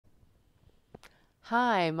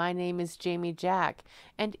Hi, my name is Jamie Jack,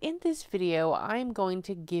 and in this video, I'm going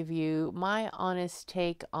to give you my honest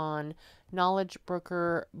take on Knowledge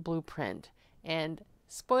Broker Blueprint. And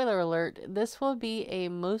spoiler alert, this will be a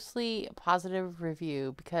mostly positive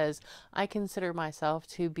review because I consider myself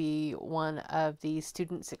to be one of the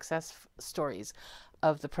student success stories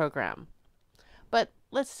of the program. But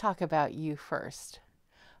let's talk about you first.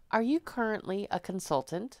 Are you currently a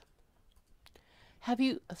consultant? Have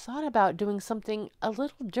you thought about doing something a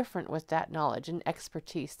little different with that knowledge and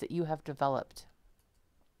expertise that you have developed?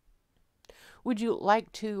 Would you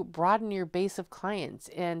like to broaden your base of clients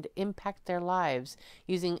and impact their lives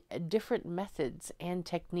using different methods and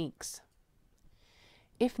techniques?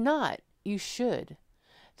 If not, you should.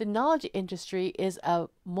 The knowledge industry is a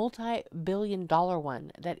multi-billion-dollar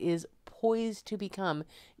one that is poised to become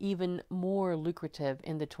even more lucrative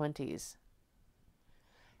in the 20s.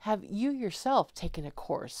 Have you yourself taken a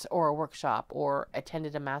course or a workshop or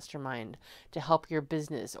attended a mastermind to help your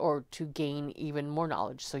business or to gain even more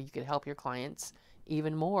knowledge so you could help your clients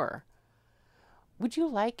even more? Would you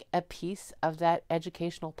like a piece of that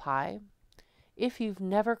educational pie? If you've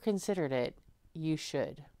never considered it, you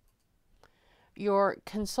should. Your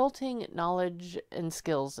consulting knowledge and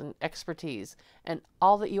skills and expertise and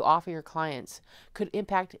all that you offer your clients could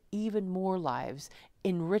impact even more lives,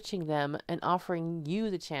 enriching them and offering you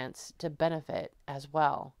the chance to benefit as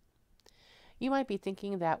well. You might be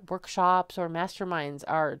thinking that workshops or masterminds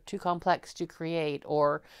are too complex to create,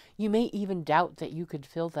 or you may even doubt that you could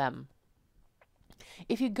fill them.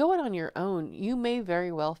 If you go it on your own, you may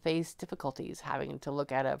very well face difficulties having to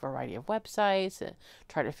look at a variety of websites and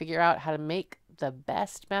try to figure out how to make the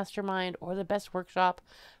best mastermind or the best workshop,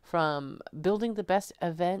 from building the best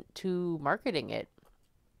event to marketing it.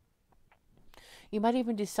 You might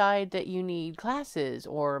even decide that you need classes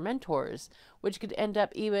or mentors, which could end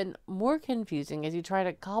up even more confusing as you try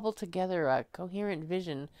to cobble together a coherent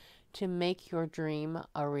vision to make your dream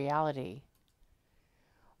a reality.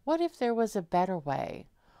 What if there was a better way?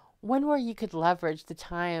 One where you could leverage the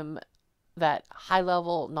time that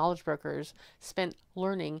high-level knowledge brokers spent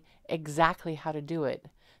learning exactly how to do it,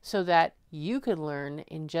 so that you could learn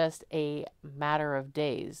in just a matter of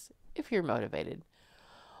days, if you're motivated,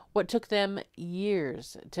 what took them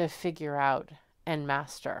years to figure out and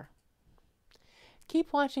master.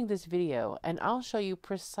 Keep watching this video and I'll show you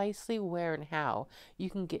precisely where and how you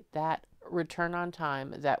can get that return on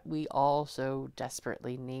time that we all so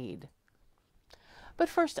desperately need. But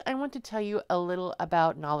first, I want to tell you a little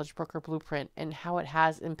about Knowledge Broker Blueprint and how it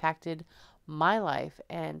has impacted my life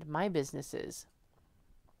and my businesses.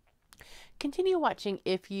 Continue watching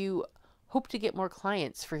if you hope to get more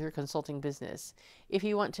clients for your consulting business, if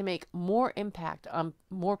you want to make more impact on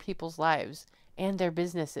more people's lives and their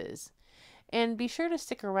businesses. And be sure to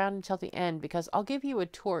stick around until the end because I'll give you a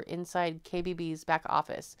tour inside KBB's back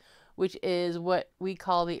office, which is what we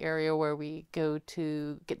call the area where we go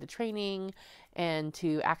to get the training and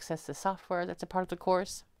to access the software that's a part of the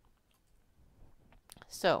course.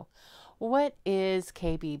 So, what is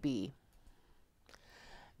KBB?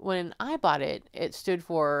 When I bought it, it stood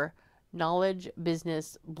for Knowledge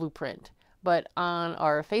Business Blueprint. But on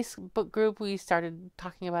our Facebook group, we started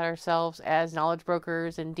talking about ourselves as knowledge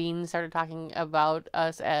brokers, and Dean started talking about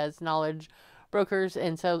us as knowledge brokers,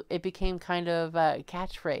 and so it became kind of a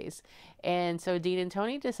catchphrase. And so Dean and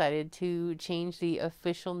Tony decided to change the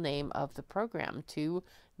official name of the program to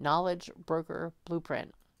Knowledge Broker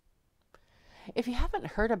Blueprint. If you haven't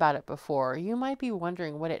heard about it before, you might be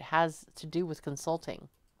wondering what it has to do with consulting.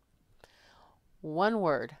 One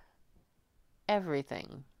word: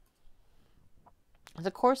 everything. The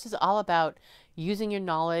course is all about using your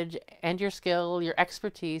knowledge and your skill, your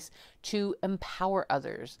expertise, to empower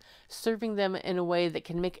others, serving them in a way that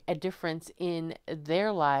can make a difference in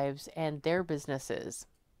their lives and their businesses.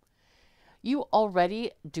 You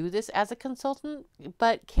already do this as a consultant,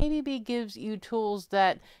 but KBB gives you tools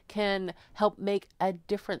that can help make a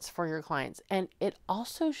difference for your clients. And it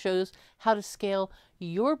also shows how to scale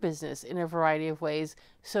your business in a variety of ways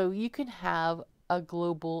so you can have a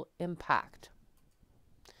global impact.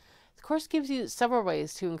 The course gives you several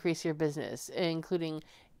ways to increase your business, including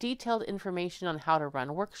detailed information on how to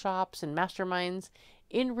run workshops and masterminds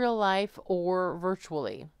in real life or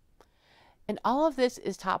virtually. And all of this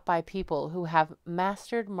is taught by people who have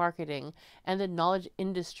mastered marketing and the knowledge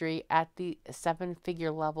industry at the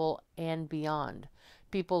 7-figure level and beyond.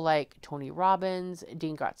 People like Tony Robbins,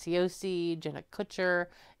 Dean Graziosi, Jenna Kutcher,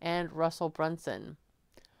 and Russell Brunson.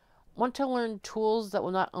 Want to learn tools that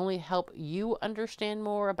will not only help you understand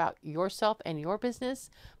more about yourself and your business,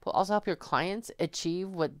 but also help your clients achieve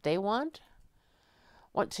what they want?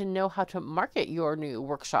 Want to know how to market your new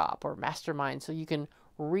workshop or mastermind so you can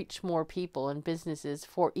reach more people and businesses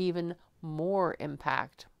for even more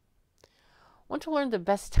impact? Want to learn the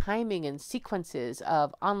best timing and sequences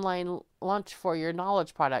of online launch for your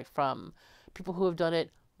knowledge product from people who have done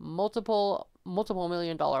it multiple $1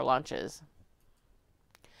 million launches?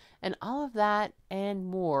 And all of that and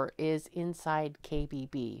more is inside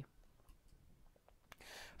KBB.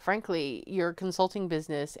 Frankly, your consulting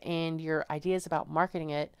business and your ideas about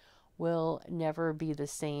marketing it will never be the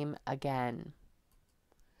same again.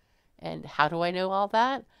 And how do I know all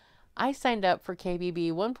that? I signed up for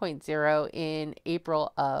KBB 1.0 in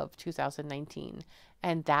April of 2019,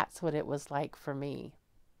 and that's what it was like for me.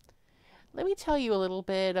 Let me tell you a little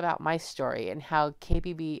bit about my story and how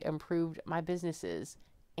KBB improved my businesses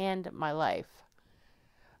and my life.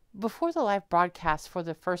 Before the live broadcast for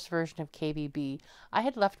the first version of KBB, I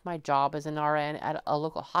had left my job as an RN at a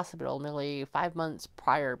local hospital nearly 5 months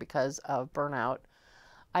prior because of burnout.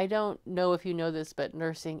 I don't know if you know this, but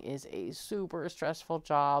nursing is a super stressful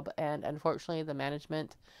job, and unfortunately the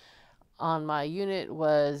management on my unit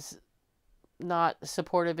was not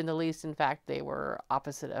supportive in the least. In fact, they were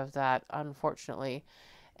opposite of that, unfortunately.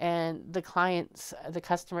 And the clients, the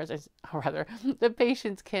customers, or rather, the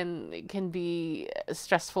patients can be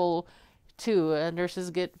stressful too. Nurses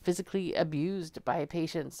get physically abused by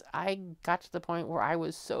patients. I got to the point where I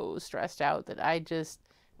was so stressed out that I just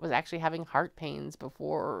was actually having heart pains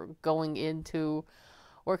before going into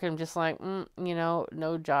work. And I'm just like,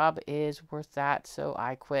 no job is worth that, so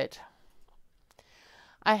I quit.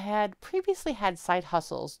 I had previously had side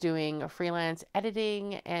hustles doing freelance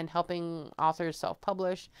editing and helping authors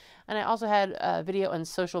self-publish, and I also had video and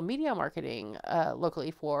social media marketing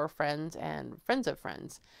locally for friends and friends of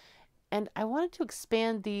friends. And I wanted to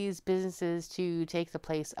expand these businesses to take the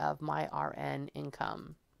place of my RN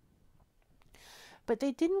income. But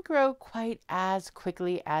they didn't grow quite as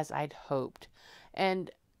quickly as I'd hoped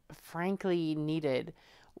and frankly needed.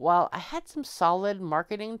 While I had some solid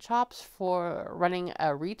marketing chops for running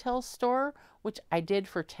a retail store, which I did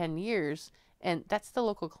for 10 years, and that's the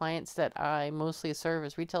local clients that I mostly serve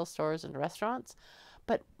as retail stores and restaurants,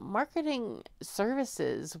 but marketing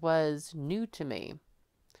services was new to me.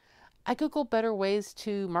 I Googled better ways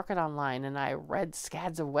to market online, and I read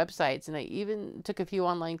scads of websites, and I even took a few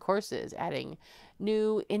online courses, adding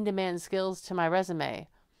new in-demand skills to my resume.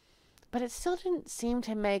 But it still didn't seem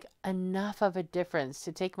to make enough of a difference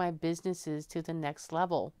to take my businesses to the next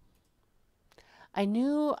level. I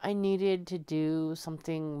knew I needed to do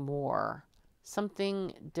something more,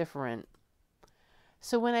 something different.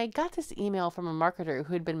 So when I got this email from a marketer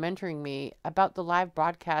who had been mentoring me about the live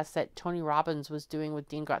broadcast that Tony Robbins was doing with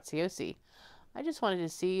Dean Graziosi, I just wanted to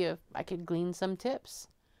see if I could glean some tips.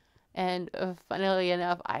 And funnily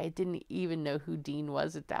enough, I didn't even know who Dean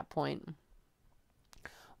was at that point.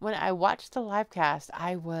 When I watched the live cast,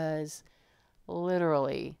 I was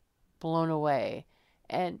literally blown away.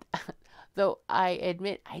 And though I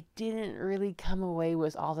admit I didn't really come away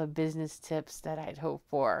with all the business tips that I'd hoped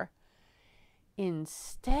for.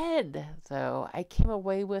 Instead, though, I came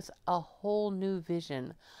away with a whole new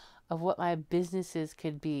vision of what my businesses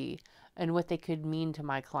could be and what they could mean to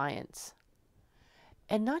my clients.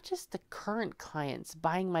 And not just the current clients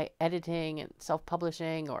buying my editing and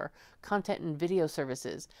self-publishing or content and video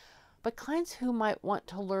services, but clients who might want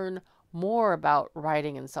to learn more about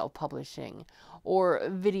writing and self-publishing or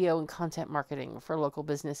video and content marketing for local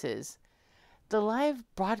businesses. The live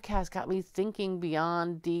broadcast got me thinking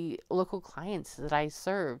beyond the local clients that I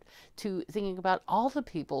served to thinking about all the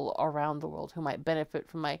people around the world who might benefit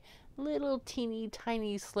from my little teeny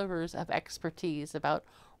tiny slivers of expertise about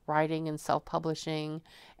writing and self-publishing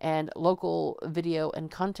and local video and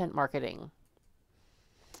content marketing.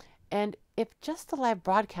 And if just the live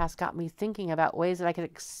broadcast got me thinking about ways that I could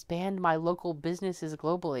expand my local businesses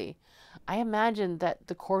globally, I imagined that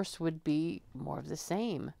the course would be more of the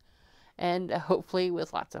same. And hopefully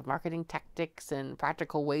with lots of marketing tactics and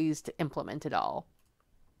practical ways to implement it all.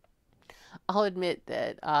 I'll admit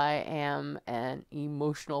that I am an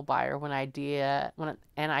emotional buyer when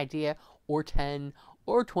an idea or 10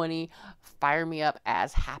 or 20 fire me up,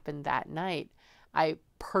 as happened that night. I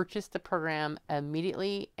purchased the program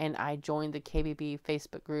immediately and I joined the KBB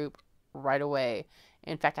Facebook group right away.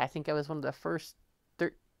 In fact, I think I was one of the first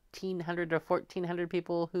 1,300 to 1,400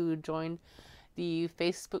 people who joined the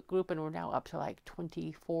Facebook group, and we're now up to like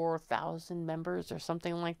 24,000 members or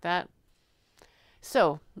something like that.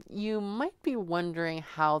 So you might be wondering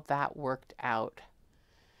how that worked out.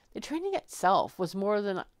 The training itself was more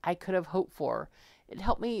than I could have hoped for. It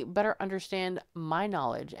helped me better understand my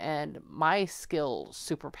knowledge and my skill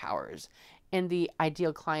superpowers and the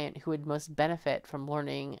ideal client who would most benefit from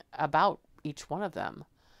learning about each one of them.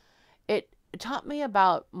 It taught me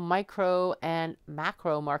about micro and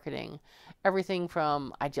macro marketing, everything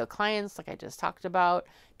from ideal clients, like I just talked about,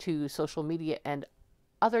 to social media and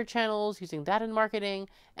other channels, using that in marketing,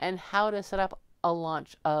 and how to set up a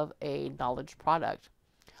launch of a knowledge product.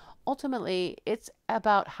 Ultimately, it's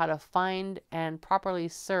about how to find and properly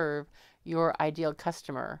serve your ideal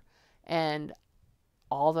customer and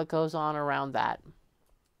all that goes on around that.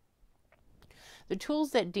 The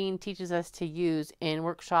tools that Dean teaches us to use in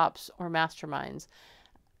workshops or masterminds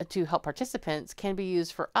to help participants can be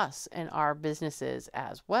used for us and our businesses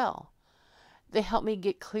as well. They help me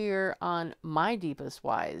get clear on my deepest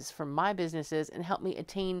whys for my businesses and help me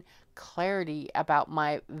attain clarity about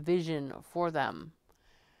my vision for them.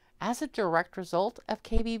 As a direct result of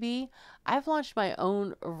KBB, I've launched my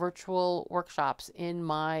own virtual workshops in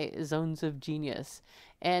my zones of genius,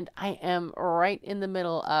 and I am right in the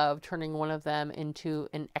middle of turning one of them into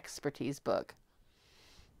an expertise book.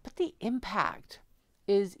 But the impact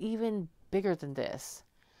is even bigger than this.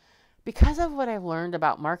 Because of what I've learned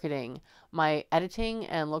about marketing, my editing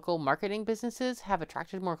and local marketing businesses have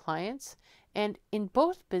attracted more clients, and in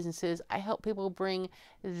both businesses, I help people bring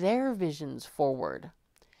their visions forward.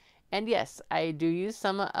 And yes, I do use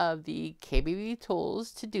some of the KBB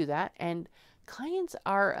tools to do that, and clients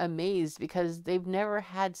are amazed because they've never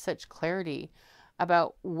had such clarity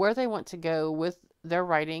about where they want to go with their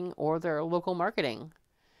writing or their local marketing.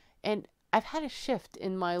 And I've had a shift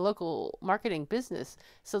in my local marketing business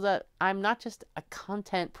so that I'm not just a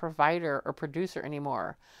content provider or producer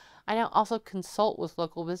anymore. I now also consult with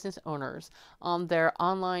local business owners on their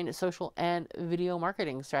online, social, and video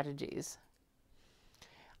marketing strategies.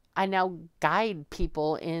 I now guide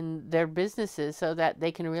people in their businesses so that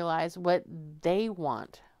they can realize what they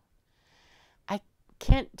want. I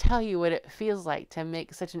can't tell you what it feels like to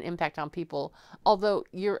make such an impact on people, although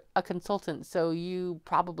you're a consultant, so you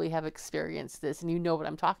probably have experienced this and you know what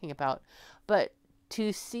I'm talking about. But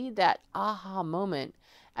to see that aha moment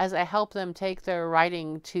as I help them take their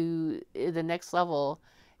writing to the next level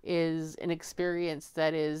is an experience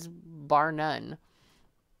that is bar none.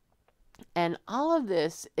 And all of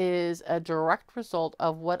this is a direct result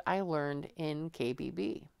of what I learned in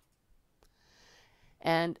KBB.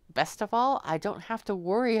 And best of all, I don't have to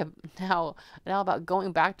worry now about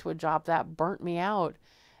going back to a job that burnt me out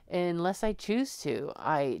unless I choose to.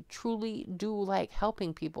 I truly do like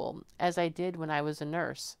helping people, as I did when I was a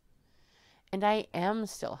nurse. And I am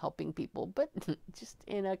still helping people, but just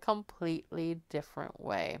in a completely different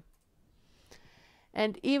way.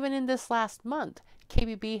 And even in this last month,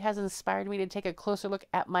 KBB has inspired me to take a closer look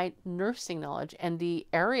at my nursing knowledge and the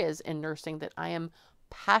areas in nursing that I am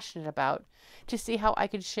passionate about to see how I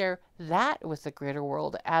could share that with the greater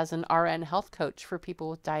world as an RN health coach for people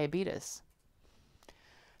with diabetes.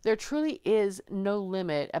 There truly is no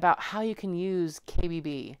limit about how you can use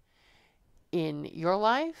KBB in your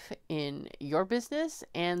life, in your business,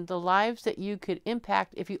 and the lives that you could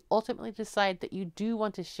impact if you ultimately decide that you do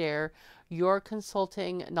want to share your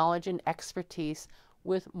consulting knowledge and expertise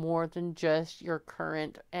with more than just your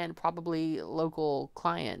current and probably local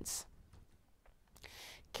clients.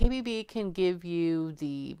 KBB can give you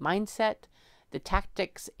the mindset, the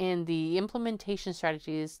tactics, and the implementation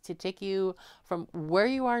strategies to take you from where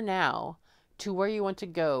you are now to where you want to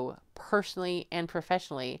go personally and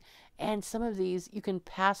professionally. And some of these you can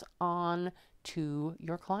pass on to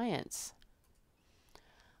your clients.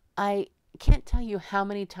 I can't tell you how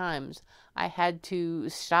many times I had to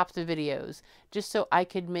stop the videos just so I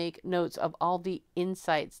could make notes of all the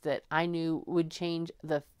insights that I knew would change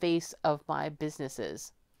the face of my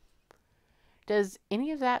businesses. Does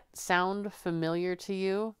any of that sound familiar to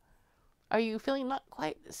you? Are you feeling not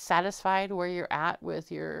quite satisfied where you're at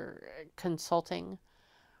with your consulting?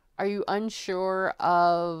 Are you unsure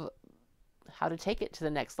of how to take it to the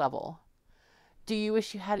next level? Do you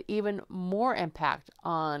wish you had even more impact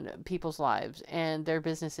on people's lives and their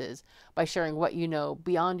businesses by sharing what you know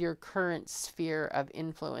beyond your current sphere of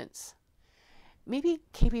influence? Maybe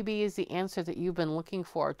KBB is the answer that you've been looking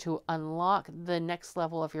for to unlock the next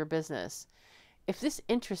level of your business. If this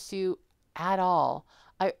interests you at all,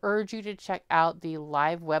 I urge you to check out the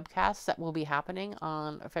live webcasts that will be happening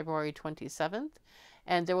on February 27th,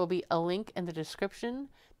 and there will be a link in the description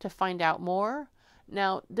to find out more.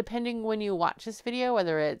 Now, depending when you watch this video,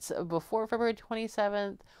 whether it's before February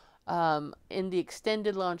 27th, in the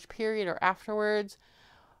extended launch period, or afterwards,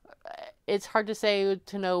 it's hard to say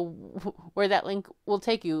to know where that link will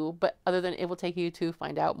take you, but other than it will take you to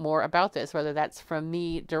find out more about this, whether that's from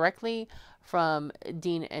me directly, from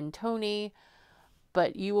Dean and Tony,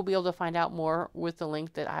 but you will be able to find out more with the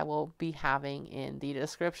link that I will be having in the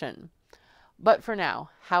description. But for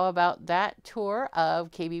now, how about that tour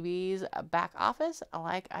of KBB's back office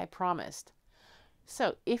like I promised?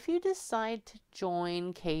 So if you decide to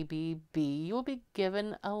join KBB, you will be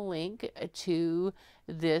given a link to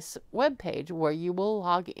this webpage where you will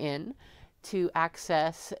log in to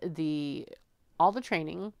access all the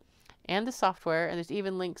training and the software, and there's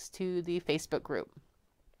even links to the Facebook group.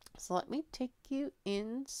 So let me take you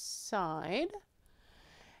inside,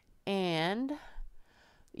 and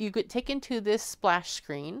you get taken to this splash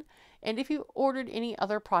screen. And if you ordered any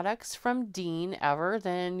other products from Dean ever,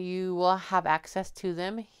 then you will have access to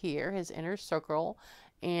them here, his Inner Circle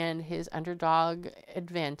and his Underdog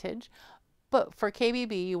Advantage. But for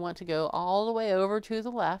KBB, you want to go all the way over to the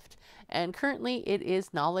left. And currently it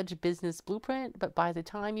is Knowledge Business Blueprint, but by the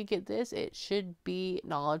time you get this, it should be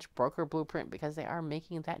Knowledge Broker Blueprint, because they are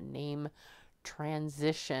making that name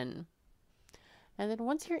transition. And then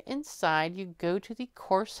once you're inside, you go to the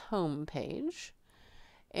course homepage.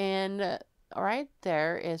 And right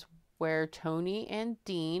there is where Tony and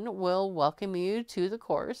Dean will welcome you to the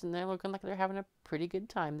course. And they're looking like they're having a pretty good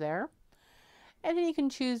time there. And then you can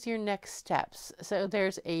choose your next steps. So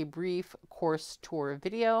there's a brief course tour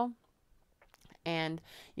video, and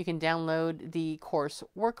you can download the course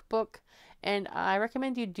workbook. And I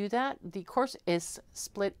recommend you do that. The course is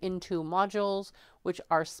split into modules, which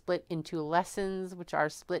are split into lessons, which are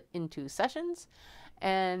split into sessions.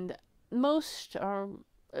 And most, or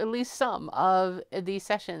at least some of these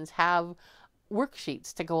sessions, have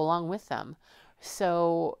worksheets to go along with them.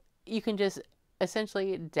 So you can just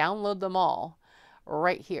essentially download them all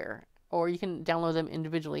right here, or you can download them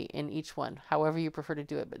individually in each one, however you prefer to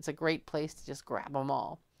do it. But it's a great place to just grab them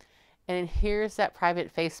all. And here's that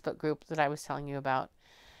private Facebook group that I was telling you about.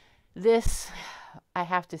 This, I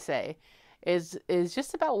have to say, is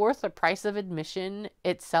just about worth the price of admission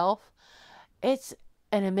itself. It's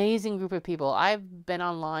an amazing group of people. I've been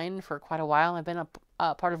online for quite a while. I've been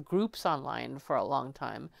a part of groups online for a long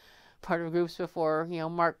time. Part of groups before,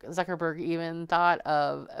 Mark Zuckerberg even thought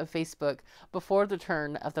of Facebook. Before the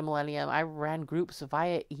turn of the millennium, I ran groups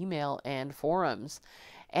via email and forums.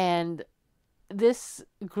 And this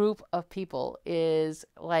group of people is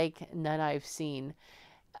like none I've seen.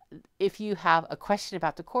 If you have a question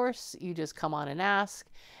about the course, you just come on and ask.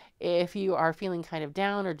 If you are feeling kind of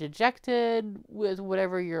down or dejected with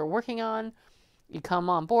whatever you're working on, you come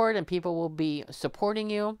on board and people will be supporting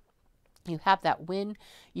you. You have that win.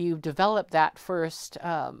 You've developed that first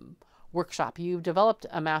workshop. You've developed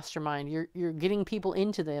a mastermind. You're getting people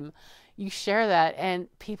into them. You share that and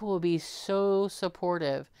people will be so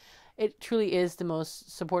supportive. It truly is the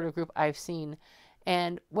most supportive group I've seen.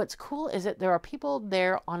 And what's cool is that there are people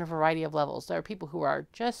there on a variety of levels. There are people who are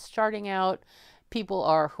just starting out, people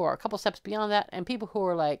who are a couple steps beyond that, and people who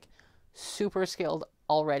are like super skilled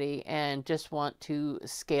already and just want to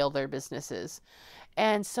scale their businesses.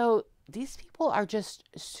 And so these people are just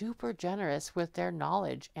super generous with their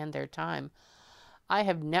knowledge and their time. I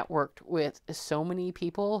have networked with so many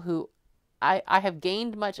people who I have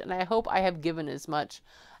gained much, and I hope I have given as much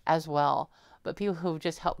as well. But people who have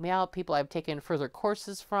just helped me out, people I've taken further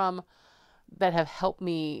courses from that have helped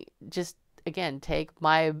me just, again, take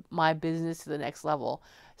my business to the next level.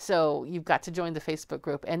 So you've got to join the Facebook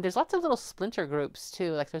group. And there's lots of little splinter groups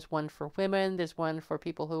too. Like there's one for women, there's one for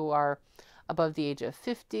people who are above the age of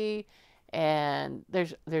 50. And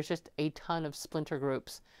there's just a ton of splinter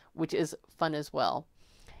groups, which is fun as well.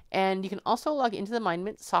 And you can also log into the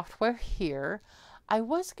MindMint software here. I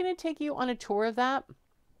was going to take you on a tour of that,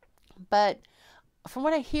 but from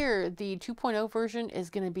what I hear, the 2.0 version is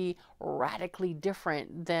going to be radically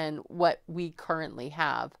different than what we currently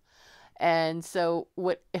have. And so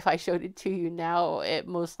what if I showed it to you now, it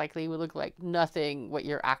most likely would look like nothing what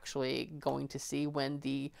you're actually going to see when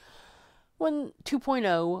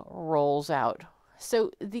 2.0 rolls out.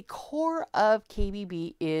 So the core of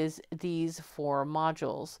KBB is these 4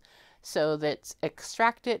 modules. So that's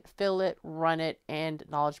extract it, fill it, run it, and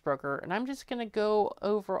knowledge broker. And I'm just going to go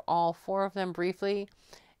over all 4 of them briefly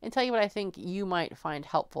and tell you what I think you might find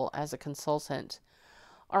helpful as a consultant.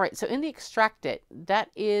 All right, so in the extract it, that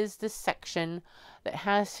is the section that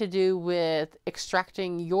has to do with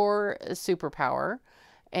extracting your superpower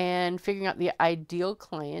and figuring out the ideal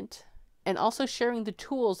client, and also sharing the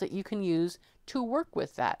tools that you can use to work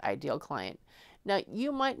with that ideal client. Now,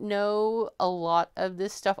 you might know a lot of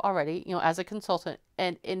this stuff already, as a consultant,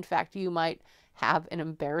 and in fact, you might have an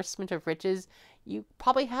embarrassment of riches. You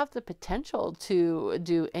probably have the potential to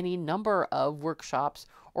do any number of workshops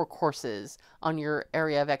or courses on your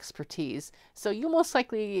area of expertise. So you most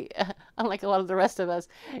likely unlike a lot of the rest of us,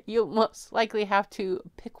 you'll most likely have to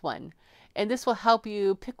pick one. And this will help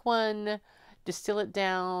you pick one, distill it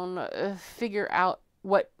down, figure out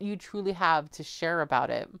what you truly have to share about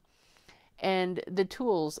it. And the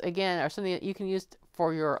tools, again, are something that you can use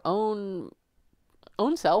for your own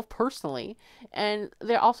self personally. And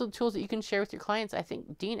they're also tools that you can share with your clients. I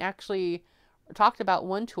think Dean actually talked about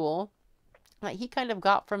one tool that he kind of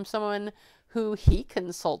got from someone who he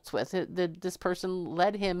consults with. This person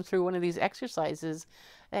led him through one of these exercises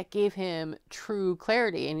that gave him true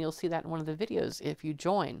clarity. And you'll see that in one of the videos if you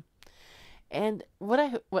join. And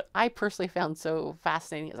what I personally found so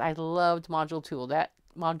fascinating is I loved module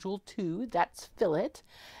 2, that's Fill It,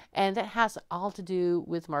 and that has all to do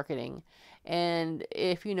with marketing. And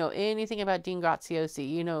if you know anything about Dean Graziosi,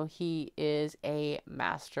 you know he is a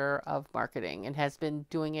master of marketing and has been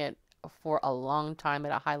doing it for a long time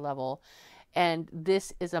at a high level. And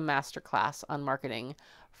this is a masterclass on marketing,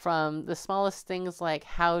 from the smallest things like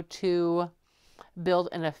how to build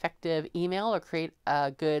an effective email or create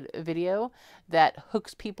a good video that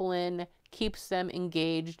hooks people in, keeps them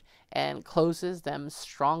engaged, and closes them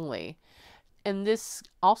strongly. And this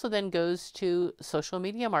also then goes to social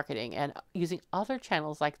media marketing and using other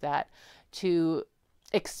channels like that to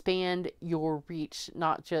expand your reach,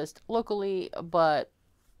 not just locally, but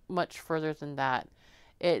much further than that.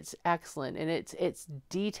 It's excellent, and it's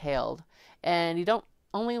detailed, and you don't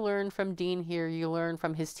only learn from Dean here, you learn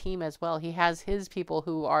from his team as well. He has his people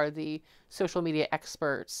who are the social media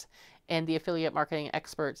experts and the affiliate marketing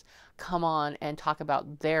experts come on and talk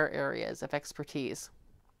about their areas of expertise.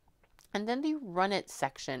 And then the Run It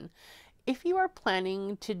section. If you are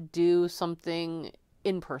planning to do something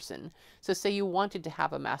in person, so say you wanted to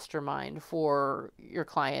have a mastermind for your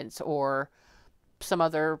clients or some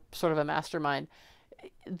other sort of a mastermind,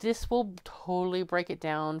 this will totally break it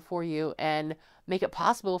down for you and make it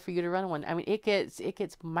possible for you to run one. I mean, it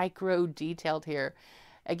gets micro detailed here.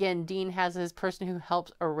 Again, Dean has his person who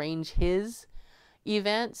helps arrange his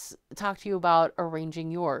events talk to you about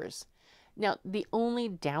arranging yours. Now, the only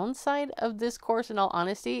downside of this course, in all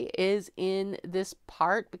honesty, is in this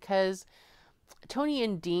part, because Tony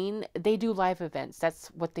and Dean, they do live events. That's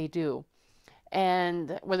what they do.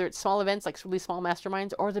 And whether it's small events like really small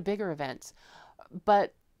masterminds or the bigger events,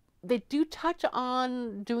 but they do touch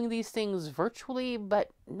on doing these things virtually,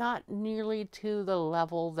 but not nearly to the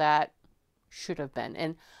level that should have been.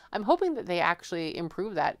 And I'm hoping that they actually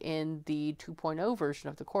improve that in the 2.0 version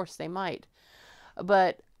of the course. They might.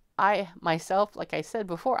 But I myself, like I said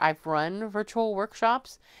before, I've run virtual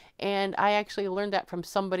workshops, and I actually learned that from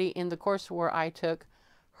somebody in the course where I took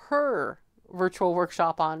her virtual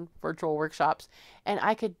workshop on virtual workshops. And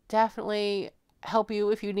I could definitely help you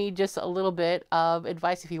if you need just a little bit of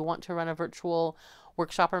advice if you want to run a virtual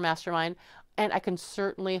workshop or mastermind. And I can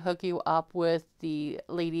certainly hook you up with the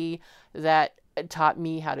lady that taught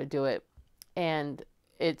me how to do it. And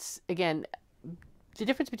it's, again, the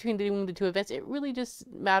difference between doing the two events, it really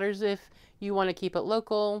just matters if you want to keep it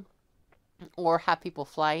local or have people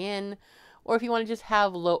fly in, or if you want to just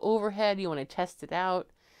have low overhead, you want to test it out.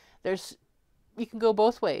 You can go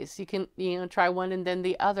both ways. You can, try one and then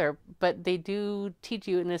the other, but they do teach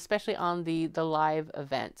you, and especially on the live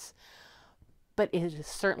events. But it is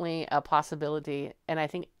certainly a possibility, and I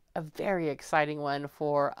think a very exciting one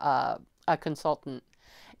for a consultant.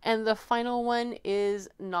 And the final one is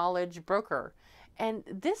Knowledge Broker. And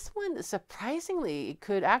this one, surprisingly,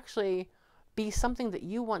 could actually be something that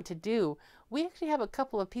you want to do. We actually have a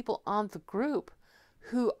couple of people on the group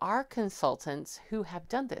who are consultants who have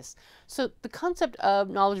done this. So the concept of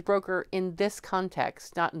Knowledge Broker in this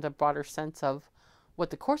context, not in the broader sense of what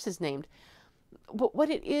the course is named, but what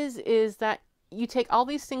it is that you take all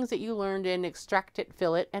these things that you learned and extract it,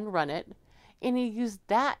 fill it, and run it, and you use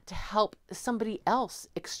that to help somebody else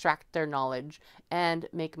extract their knowledge and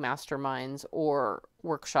make masterminds or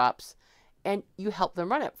workshops, and you help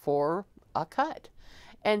them run it for a cut.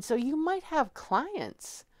 And so you might have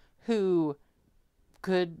clients who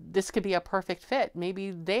this could be a perfect fit. Maybe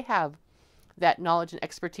they have that knowledge and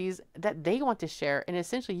expertise that they want to share, and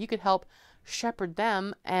essentially you could help shepherd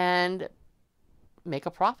them and make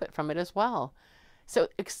a profit from it as well. So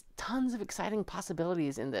tons of exciting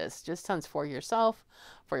possibilities in this, just tons for yourself,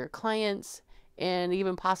 for your clients, and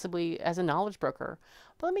even possibly as a knowledge broker.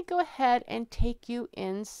 But let me go ahead and take you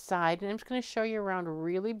inside, and I'm just going to show you around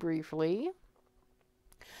really briefly.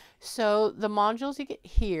 So the modules you get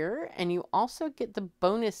here, and you also get the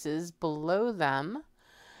bonuses below them.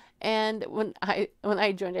 And when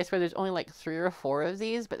I joined, I swear there's only like 3 or 4 of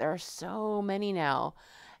these, but there are so many now.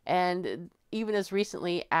 And even as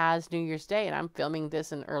recently as New Year's Day, and I'm filming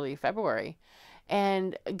this in early February.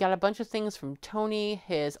 and got a bunch of things from Tony,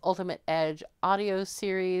 his Ultimate Edge audio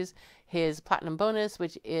series, his Platinum Bonus,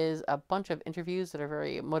 which is a bunch of interviews that are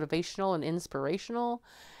very motivational and inspirational,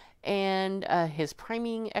 and his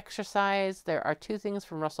priming exercise. There are 2 things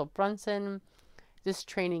from Russell Brunson, this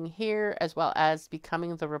training here, as well as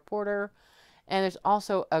Becoming the Reporter. And there's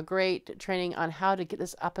also a great training on how to get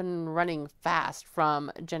this up and running fast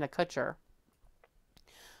from Jenna Kutcher.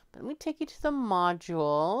 But let me take you to the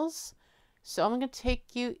modules. So I'm going to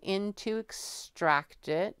take you into Extract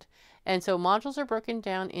It. And so modules are broken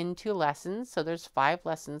down into lessons. So there's 5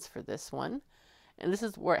 lessons for this one. And this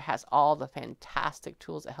is where it has all the fantastic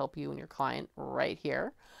tools that help you and your client right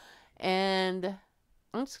here. And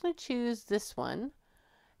I'm just going to choose this one.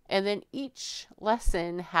 And then each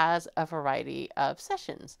lesson has a variety of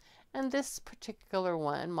sessions. And this particular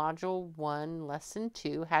one, Module 1, Lesson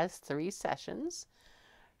 2, has 3 sessions.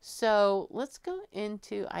 So let's go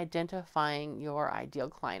into identifying your ideal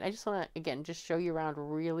client. I just want to, again, just show you around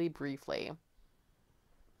really briefly.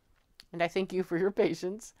 And I thank you for your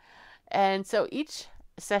patience. And so each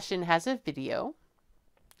session has a video.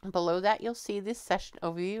 Below that, you'll see this session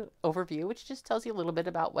overview, which just tells you a little bit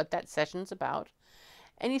about what that session's about.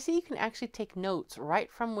 And you see you can actually take notes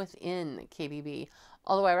right from within KBB,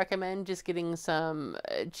 although I recommend just getting some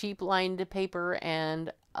cheap lined paper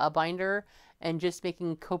and a binder and just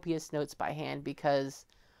making copious notes by hand, because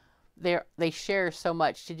they share so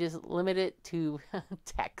much. To just limit it to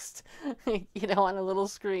text, on a little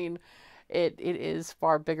screen, it is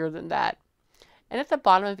far bigger than that. And at the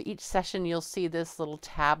bottom of each session, you'll see this little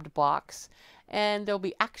tabbed box, and there'll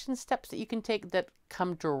be action steps that you can take that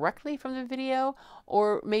come directly from the video,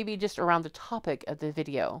 or maybe just around the topic of the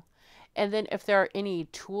video. And then if there are any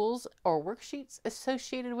tools or worksheets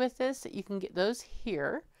associated with this, you can get those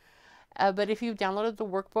here. But if you've downloaded the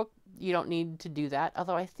workbook, you don't need to do that.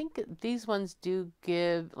 Although I think these ones do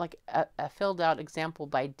give like a filled out example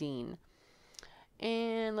by Dean.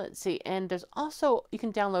 And let's see, and there's also, you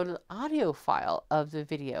can download an audio file of the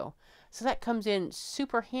video. So that comes in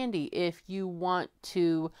super handy if you want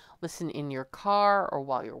to listen in your car or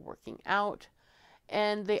while you're working out.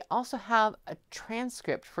 And they also have a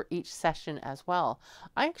transcript for each session as well.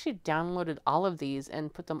 I actually downloaded all of these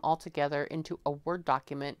and put them all together into a Word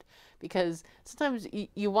document, because sometimes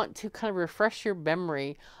you want to kind of refresh your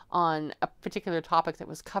memory on a particular topic that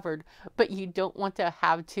was covered, but you don't want to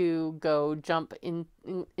have to go jump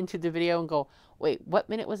into the video and go, wait, what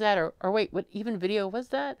minute was that? Or wait, what even video was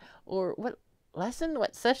that? Or what lesson,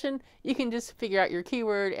 what session? You can just figure out your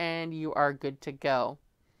keyword and you are good to go.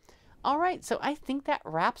 All right, so I think that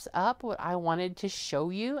wraps up what I wanted to show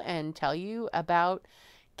you and tell you about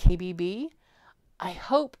KBB. I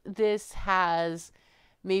hope this has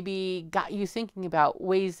maybe got you thinking about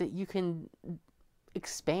ways that you can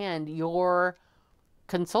expand your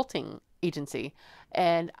consulting agency.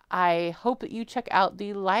 And I hope that you check out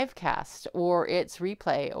the live cast or its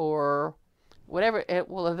replay or whatever it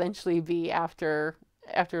will eventually be after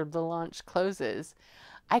the launch closes.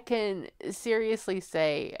 I can seriously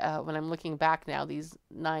say, when I'm looking back now, these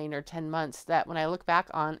 9 or 10 months, that when I look back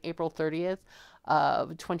on April 30th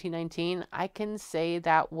of 2019, I can say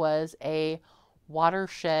that was a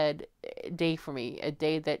watershed day for me, a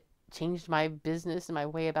day that changed my business and my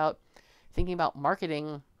way about thinking about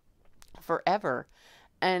marketing forever.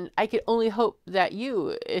 And I could only hope that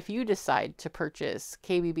you, if you decide to purchase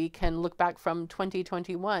KBB, can look back from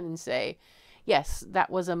 2021 and say, yes, that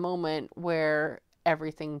was a moment where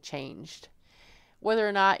everything changed. Whether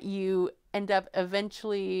or not you end up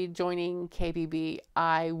eventually joining KBB,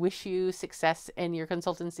 I wish you success in your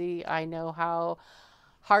consultancy. I know how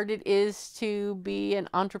hard it is to be an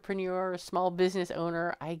entrepreneur, a small business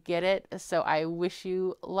owner. I get it. So I wish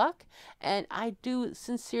you luck. And I do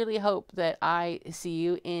sincerely hope that I see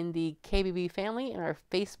you in the KBB family in our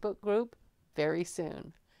Facebook group very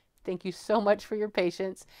soon. Thank you so much for your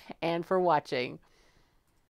patience and for watching.